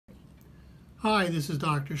Hi, this is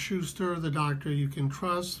Dr. Schuster, the doctor you can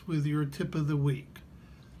trust, with your tip of the week.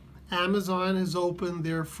 Amazon has opened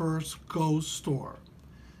their first ghost store.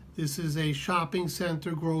 This is a shopping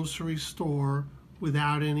center grocery store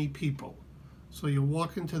without any people. So you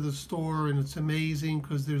walk into the store and it's amazing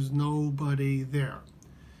because there's nobody there.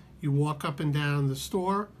 You walk up and down the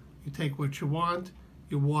store, you take what you want,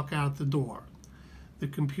 you walk out the door. The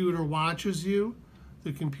computer watches you,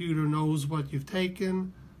 the computer knows what you've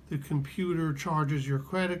taken, the computer charges your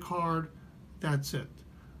credit card. That's it.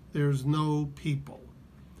 There's no people.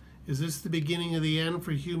 Is this the beginning of the end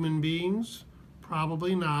for human beings?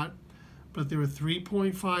 Probably not, but there are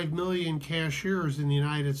 3.5 million cashiers in the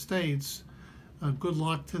United States. Good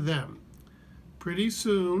luck to them. Pretty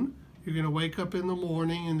soon, you're going to wake up in the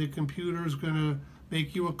morning and the computer is going to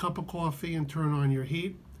make you a cup of coffee and turn on your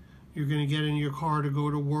heat. You're going to get in your car to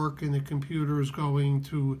go to work and the computer is going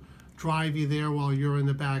to drive you there while you're in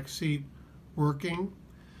the back seat working.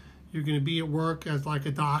 You're going to be at work as like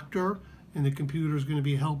a doctor and the computer is going to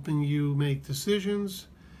be helping you make decisions.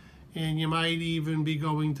 And you might even be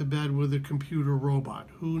going to bed with a computer robot.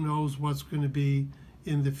 Who knows what's going to be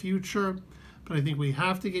in the future? But I think we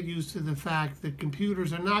have to get used to the fact that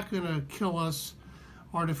computers are not going to kill us.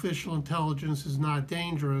 Artificial intelligence is not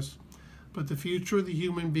dangerous. But the future of the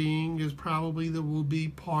human being is probably that we'll be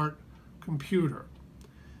part computer.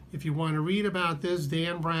 If you want to read about this,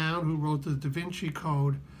 Dan Brown, who wrote the Vinci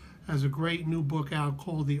Code, has a great new book out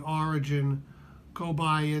called The Origin. Go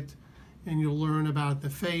buy it, and you'll learn about the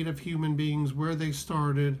fate of human beings, where they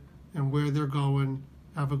started, and where they're going.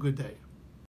 Have a good day.